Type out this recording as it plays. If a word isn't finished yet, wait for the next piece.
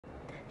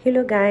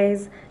Hello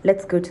guys,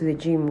 let's go to the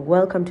gym.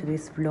 Welcome to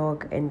this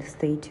vlog and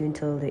stay tuned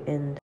till the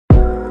end.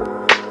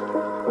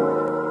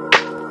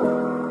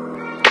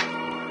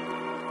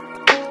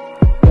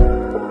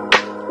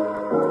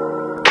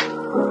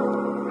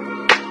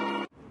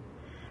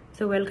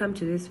 So welcome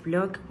to this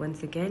vlog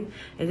once again.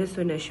 I just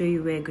want to show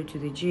you where I go to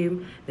the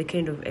gym, the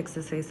kind of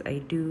exercise I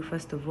do.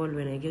 First of all,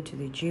 when I get to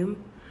the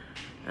gym,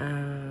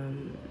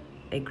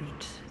 I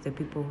greet the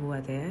people who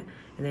are there,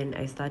 and then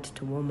I start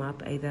to warm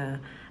up.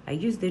 Either I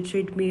use the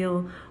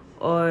treadmill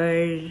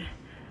or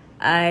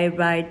I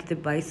ride the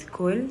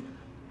bicycle.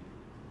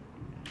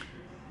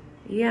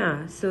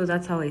 Yeah, so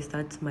that's how I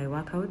start my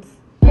workouts.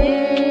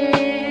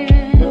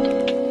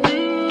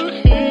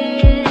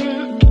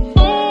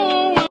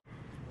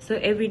 So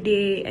every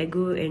day I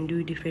go and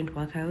do different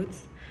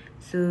workouts.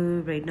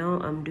 So right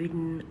now I'm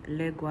doing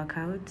leg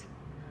workout,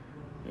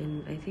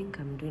 and I think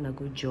I'm doing a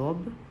good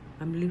job.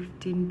 I'm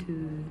lifting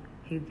too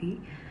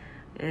heavy.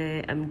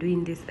 I'm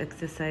doing this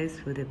exercise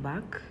for the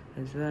back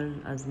as well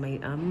as my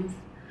arms.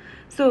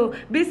 So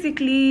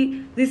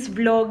basically this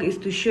vlog is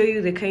to show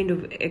you the kind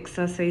of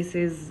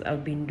exercises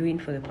I've been doing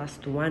for the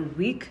past 1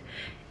 week,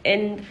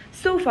 and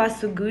so far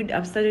so good.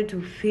 I've started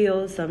to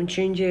feel some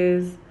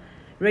changes.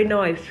 Right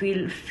now I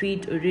feel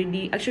fit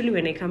already. Actually,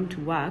 when I come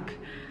to work,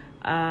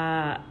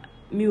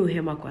 mi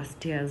uhema kwa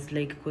stairs,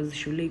 like, cause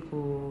shule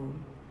iko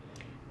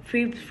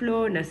 5th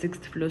floor na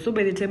 6th floor. So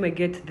by the time I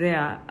get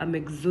there, I'm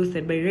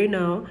exhausted. But right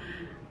now,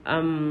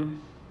 I'm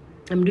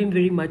doing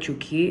very much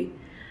okay.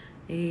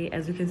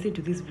 As you can see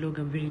to this vlog,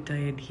 I'm very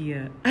tired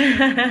here.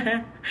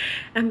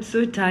 I'm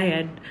so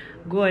tired.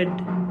 God.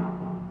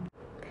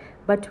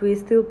 But we're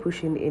still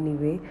pushing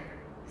anyway.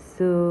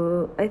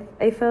 So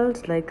I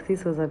felt like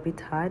this was a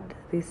bit hard,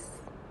 this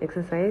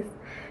exercise,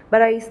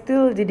 but I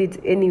still did it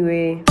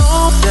anyway.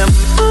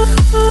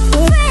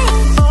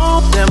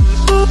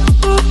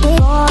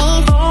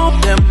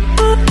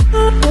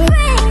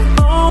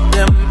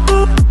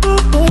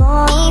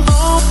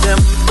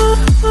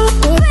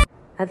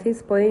 At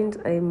this point,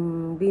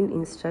 I'm being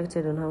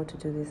instructed on how to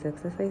do these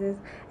exercises.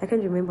 I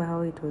can't remember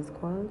how it was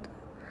called.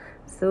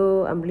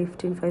 So I'm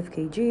lifting 5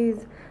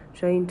 kgs,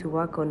 trying to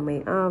work on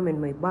my arm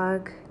and my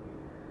back.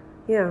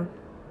 Yeah.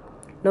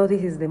 Now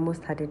this is the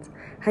most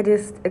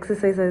hardest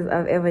exercises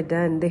I've ever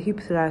done. The hip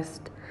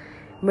thrust.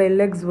 My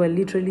legs were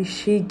literally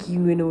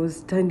shaking when I was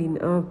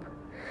standing up.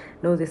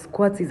 Now the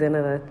squats is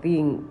another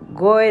thing.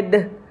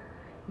 God,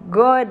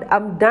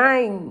 I'm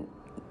dying.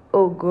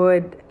 Oh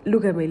God,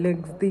 look at my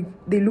legs.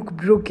 They look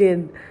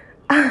broken.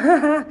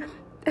 Now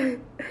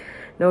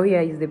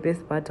here is the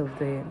best part of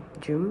the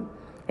gym.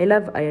 I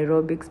love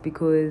aerobics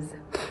because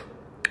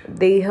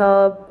they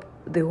help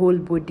the whole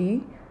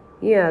body.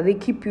 Yeah, they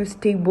keep you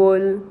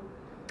stable.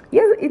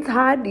 Yes, it's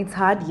hard,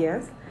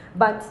 yes,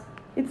 but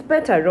it's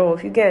better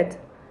off, you get.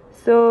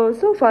 So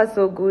far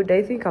so good.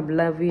 I think I'm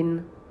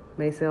loving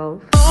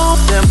myself.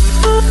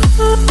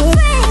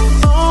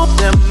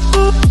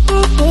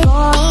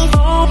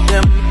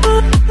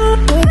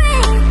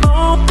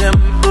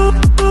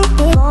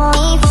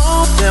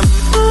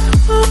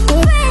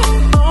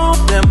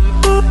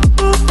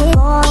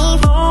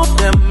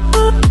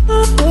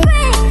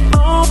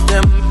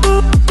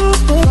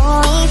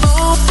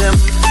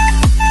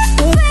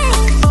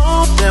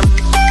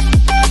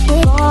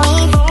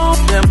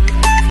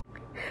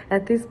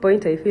 At this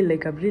point, I feel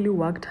like I've really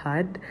worked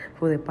hard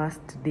for the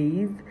past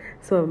days.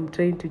 So I'm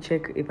trying to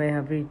check if I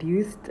have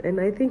reduced, and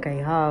I think I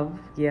have,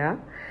 yeah.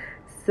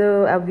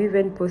 So I've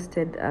even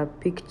posted a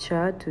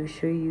picture to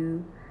show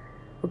you.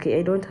 Okay,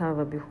 I don't have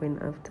a before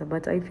and after,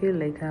 but I feel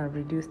like I have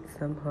reduced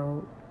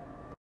somehow.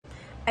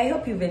 I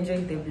hope you've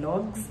enjoyed the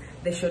vlogs,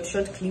 the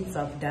short clips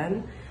I've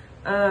done.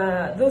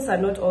 Those are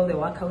not all the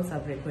workouts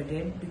I've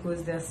recorded,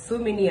 because there's so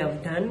many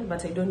I've done,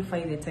 but I don't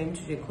find the time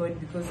to record,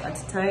 because at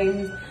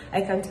times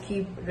I can't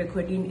keep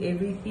recording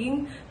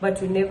everything.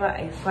 But whenever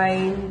I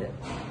find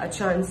a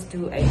chance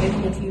to, I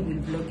definitely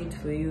will vlog it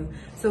for you.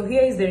 So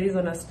here is the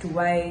reason as to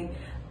why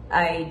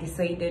I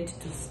decided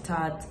to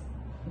start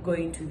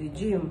going to the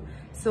gym.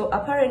 So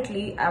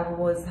apparently I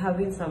was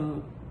having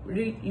some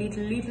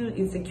little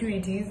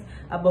insecurities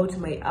about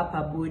my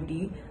upper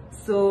body,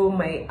 so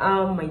my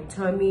arm, my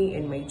tummy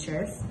and my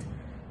chest.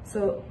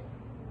 So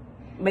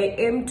my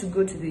aim to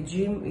go to the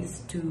gym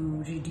is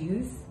to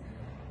reduce.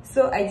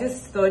 So I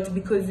just thought,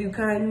 because you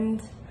can't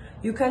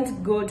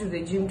go to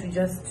the gym to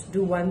just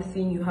do one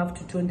thing, you have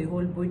to tone the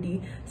whole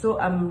body. So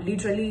I'm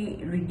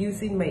literally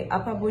reducing my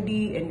upper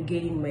body and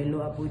gaining my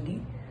lower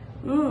body.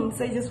 So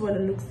I just want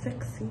to look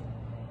sexy.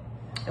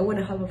 I want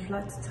to have a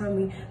flat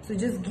tummy. So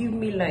just give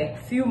me like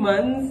few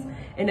months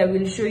and I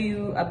will show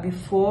you a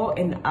before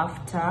and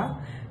after.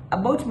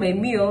 About my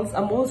meals,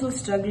 I'm also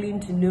struggling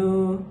to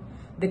know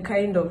the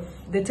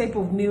type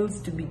of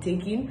meals to be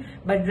taking,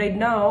 but right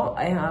now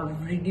I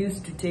have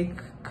reduced to take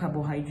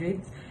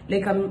carbohydrates.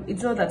 Like,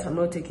 it's not that I'm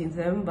not taking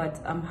them, but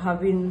I'm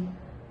having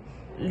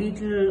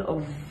little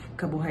of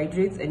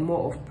carbohydrates and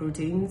more of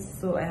proteins,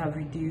 so I have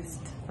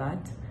reduced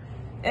that.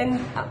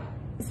 And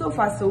so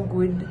far so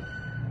good.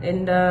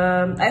 and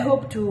I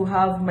hope to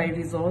have my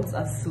results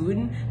as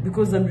soon,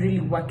 because I'm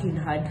really working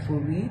hard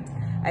for it.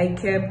 I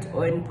kept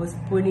on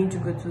postponing to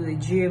go to the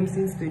gym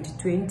since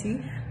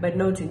 2020, but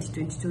now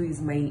 2022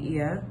 is my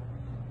year,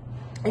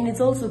 and it's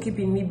also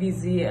keeping me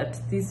busy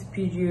at this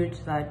period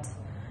that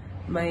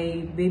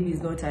my baby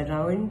is not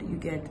around, you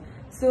get.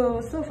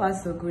 So far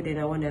so good, and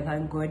I want to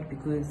thank God,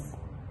 because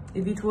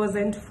if it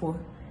wasn't for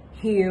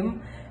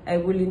him, I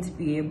wouldn't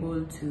be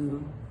able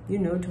to, you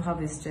know, to have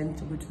the strength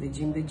to go to the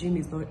gym. The gym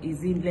is not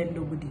easy. Let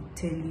nobody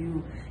tell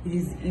you it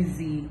is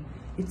easy.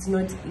 It's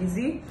not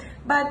easy,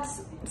 but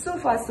so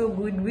far so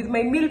good. With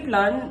my meal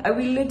plan, I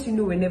will let you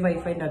know whenever I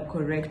find a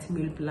correct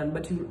meal plan,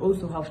 but you will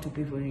also have to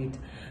pay for it,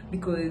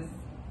 because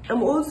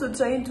I'm also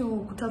trying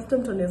to kutafuta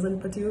mtu anaweza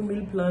nipatia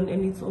meal plan,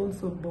 and it's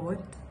also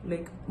bought,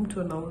 like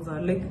mtu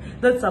anauza, like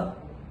that's a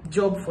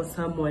job for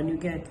someone, you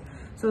get.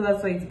 So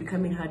that's why it's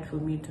becoming hard for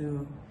me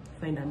to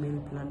find a meal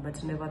plan,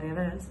 but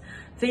nevertheless,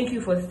 thank you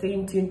for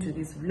staying tuned to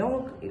this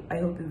vlog. I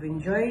hope you've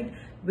enjoyed.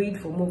 Wait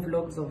for more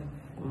vlogs of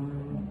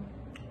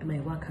my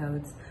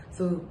workouts.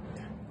 So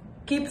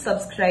keep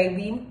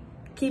subscribing,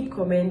 keep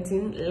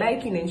commenting,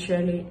 liking, and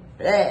sharing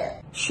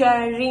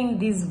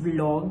this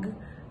vlog.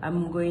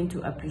 I'm going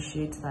to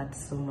appreciate that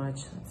so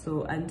much.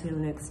 So until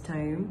next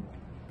time,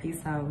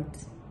 peace out.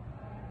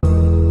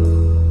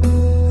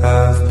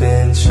 I've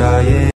been trying